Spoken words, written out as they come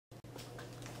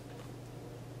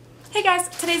Hey guys,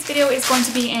 today's video is going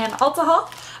to be an Ulta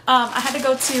haul. I had to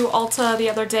go to Ulta the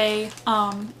other day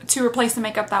to replace the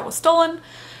makeup that was stolen.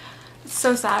 It's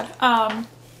so sad,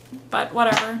 but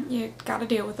whatever, you gotta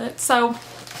deal with it. So I'm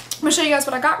gonna show you guys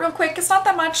what I got real quick. It's not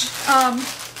that much.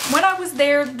 When I was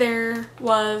there, there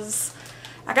was,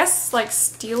 I guess, like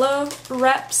Stila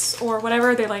reps or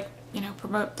whatever. They like, you know,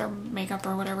 promote their makeup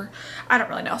or whatever. I don't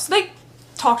really know. So they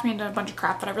talked me into a bunch of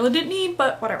crap that I really didn't need,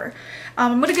 but whatever.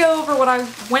 I'm gonna go over what I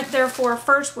went there for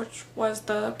first, which was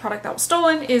the product that was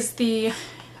stolen, is the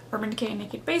Urban Decay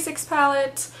Naked Basics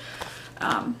palette.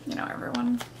 You know,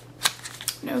 everyone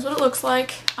knows what it looks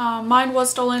like. Mine was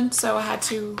stolen, so I had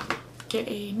to get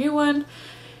a new one.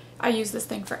 I use this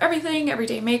thing for everything,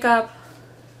 everyday makeup.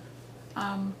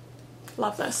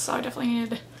 Love this, so I definitely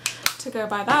needed to go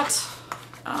buy that.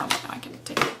 Now I can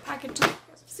take the package, you guys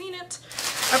have seen it.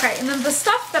 Okay, and then the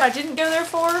stuff that I didn't go there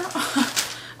for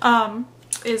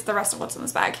is the rest of what's in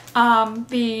this bag.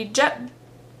 The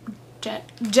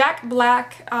Jack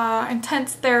Black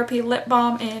Intense Therapy Lip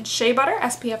Balm in Shea Butter,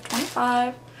 SPF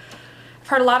 25. I've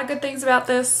heard a lot of good things about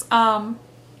this.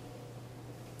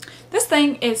 This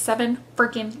thing is $7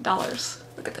 freaking.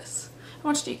 Look at this. How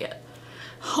much do you get?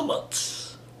 How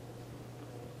much?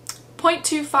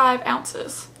 0.25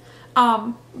 ounces.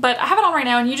 But I have it on right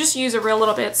now and you just use a real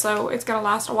little bit, so it's gonna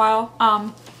last a while.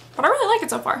 But I really like it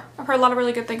so far. I've heard a lot of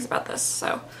really good things about this.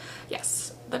 So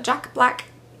yes, the Jack Black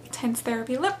Intense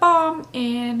Therapy Lip Balm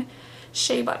in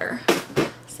Shea Butter.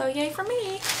 So yay for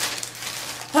me.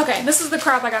 Okay, this is the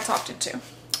crap I got talked into.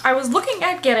 I was looking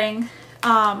at getting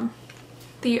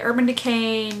the Urban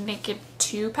Decay Naked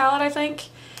 2 palette, I think,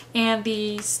 and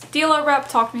the Stila rep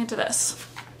talked me into this.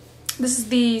 This is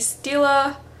the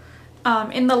Stila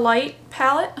In the Light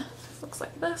palette. Looks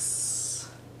like this.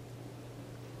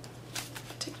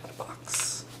 Take it out of the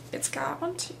box. It's got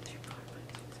 1, 2, 3, 4, 5,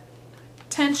 6, 7, 8,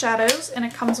 10 shadows, and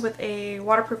it comes with a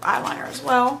waterproof eyeliner as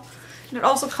well. And it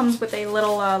also comes with a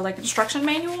little like instruction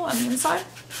manual on the inside.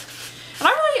 And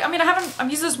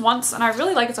I've used this once and I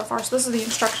really like it so far. So this is the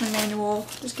instruction manual.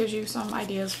 Just gives you some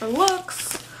ideas for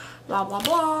looks, blah blah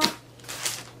blah.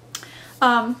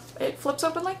 It flips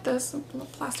open like this, a little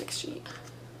plastic sheet.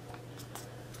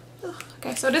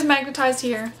 Okay, so it is magnetized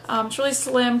here. It's really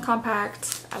slim,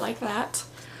 compact. I like that.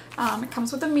 It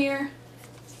comes with a mirror,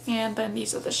 and then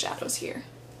these are the shadows here.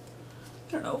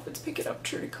 I don't know if it's picking up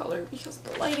true to color because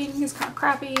the lighting is kind of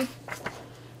crappy,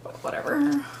 but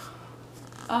whatever.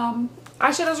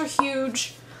 Eyeshadows are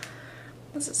huge.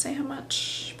 What does it say how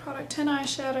much? Product 10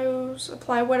 eyeshadows.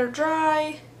 Apply wet or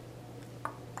dry.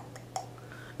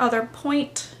 Oh, they're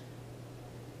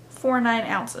 0.49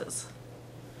 ounces.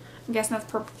 I'm guessing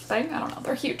that's per thing. I don't know.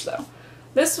 They're huge though.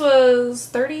 This was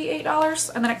 $38,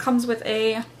 and then it comes with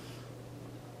a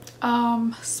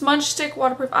smudge stick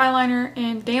waterproof eyeliner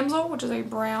in Damsel, which is a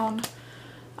brown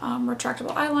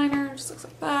retractable eyeliner. Just looks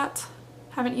like that.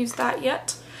 Haven't used that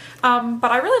yet,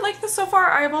 but I really like this so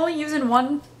far. I've only used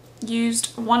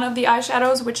one of the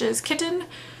eyeshadows, which is Kitten.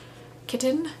 It's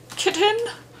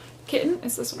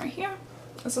this one right here.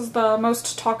 This is the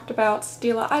most talked about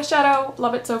Stila eyeshadow.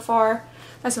 Love it so far.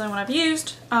 That's the only one I've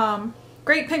used.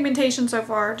 Great pigmentation so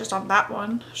far, just on that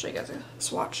one. I'll show you guys a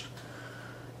swatch.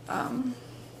 I don't know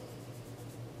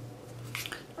if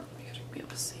you guys will be able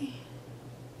to see.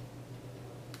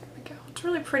 There we go. It's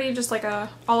really pretty, just like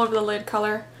a all over the lid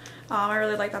color. I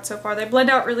really like that so far. They blend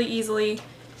out really easily,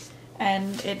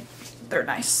 and they're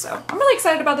nice. So I'm really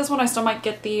excited about this one. I still might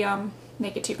get the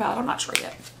Naked 2 palette. I'm not sure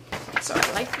yet. So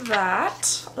I like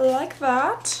that. I like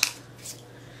that.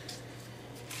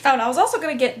 Oh, and I was also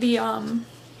gonna get the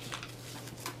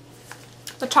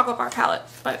chocolate bar palette,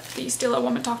 but the Stila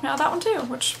woman talked me out of that one too,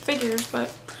 which figures, but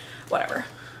whatever.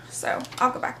 So I'll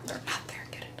go back there. Not there.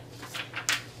 Get it.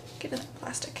 Get it in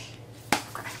plastic.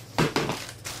 Okay.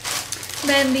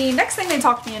 Then the next thing they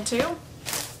talked me into,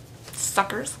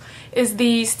 suckers, is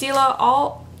the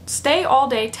Stila Stay All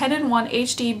Day 10-in-1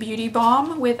 HD Beauty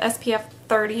Balm with SPF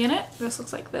 30 in it. This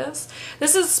looks like this.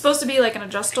 This is supposed to be like an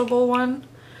adjustable one.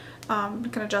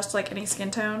 It can adjust like any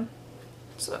skin tone.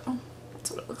 So that's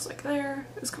what it looks like there.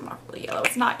 It's coming off really yellow.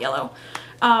 It's not yellow.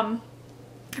 I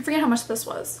forget how much this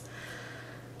was.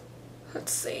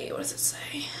 Let's see. What does it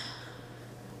say?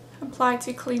 Apply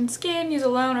to clean skin. Use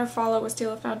alone or follow with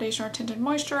Stila foundation or tinted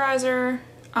moisturizer.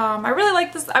 I really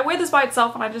like this. I wear this by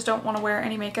itself and I just don't want to wear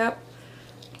any makeup.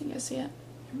 Can you guys see it?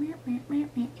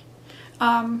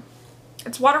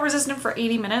 It's water resistant for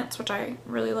 80 minutes, which I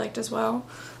really liked as well.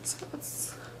 So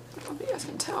it's, I don't know if you guys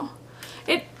can tell.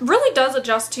 It really does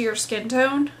adjust to your skin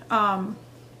tone.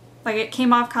 Like it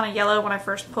came off kind of yellow when I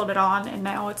first pulled it on, and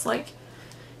now it's like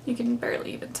you can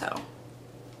barely even tell.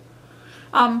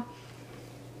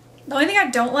 The only thing I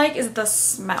don't like is the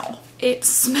smell. It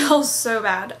smells so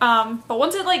bad. But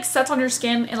once it like sets on your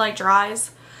skin and like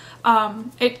dries,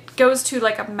 it goes to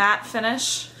like a matte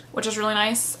finish, which is really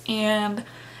nice. And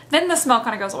then the smell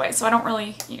kind of goes away. So I don't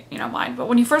really, you know, mind. But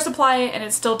when you first apply it and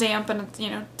it's still damp and it, you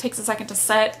know, takes a second to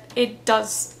set, it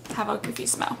does have a goofy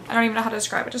smell. I don't even know how to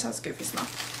describe it. It just has a goofy smell.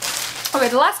 Okay,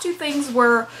 the last two things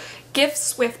were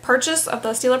gifts with purchase of the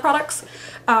Stila products.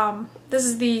 This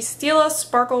is the Stila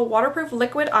Sparkle Waterproof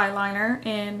Liquid Eyeliner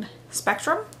in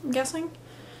Spectrum, I'm guessing.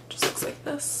 Just looks like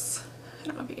this. I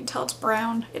don't know if you can tell it's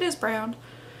brown. It is brown.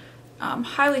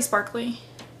 Highly sparkly.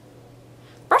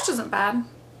 Brush isn't bad.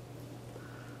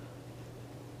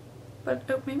 But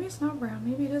oh, maybe it's not brown.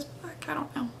 Maybe it is black. I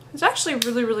don't know. It's actually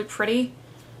really, really pretty.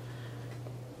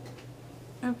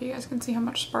 I hope you guys can see how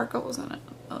much sparkle is in it.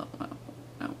 Oh,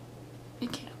 no, you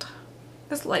can't.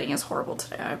 This lighting is horrible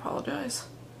today. I apologize.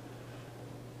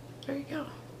 There you go.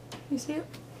 You see it?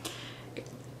 It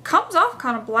comes off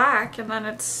kind of black and then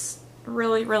it's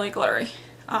really, really glittery.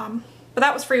 But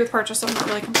that was free with purchase, so I'm not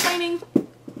really complaining.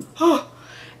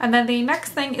 And then the next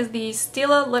thing is the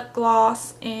Stila Lip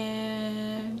Gloss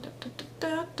in...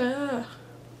 I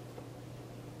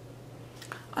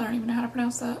don't even know how to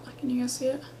pronounce that. Can you guys see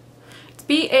it? It's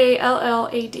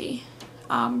B-A-L-L-A-D.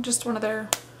 Just one of their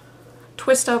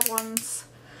twist up ones.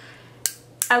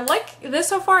 I like this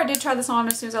so far. I did try this on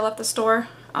as soon as I left the store.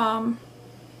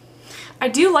 I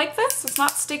do like this. It's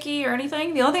not sticky or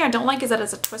anything. The only thing I don't like is that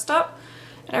it's a twist up.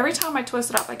 And every time I twist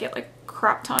it up, I get like a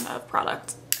crap ton of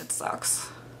product. It sucks.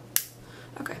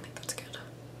 Okay, I think that's good.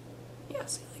 Yeah,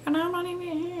 see, like, I'm not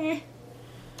even...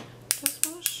 Just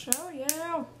want to show you.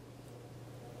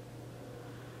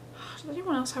 Does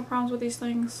anyone else have problems with these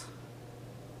things?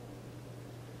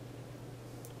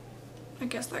 I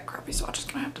guess that crappy swatch is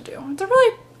gonna have to do. It's a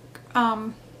really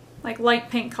like light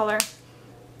pink color.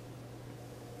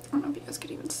 I don't know if you guys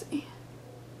could even see.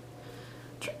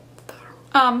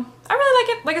 I really like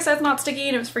it. Like I said, it's not sticky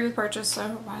and it was free with purchase,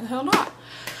 so why the hell not?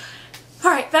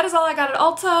 Alright, that is all I got at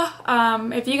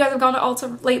Ulta. If you guys have gone to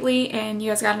Ulta lately and you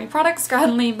guys got any products, go ahead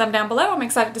and leave them down below. I'm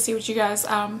excited to see what you guys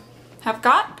have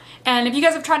got. And if you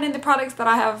guys have tried any of the products that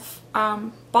I have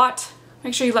bought,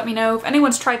 make sure you let me know. If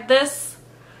anyone's tried this,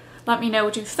 let me know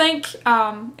what you think.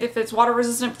 If it's water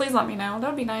resistant, please let me know. That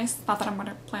would be nice. Not that I'm going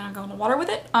to plan on going to water with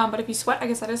it, but if you sweat, I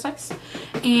guess that is nice.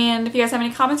 And if you guys have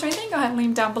any comments or anything, go ahead and leave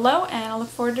them down below, and I'll look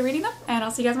forward to reading them. And I'll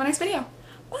see you guys in my next video.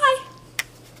 Bye!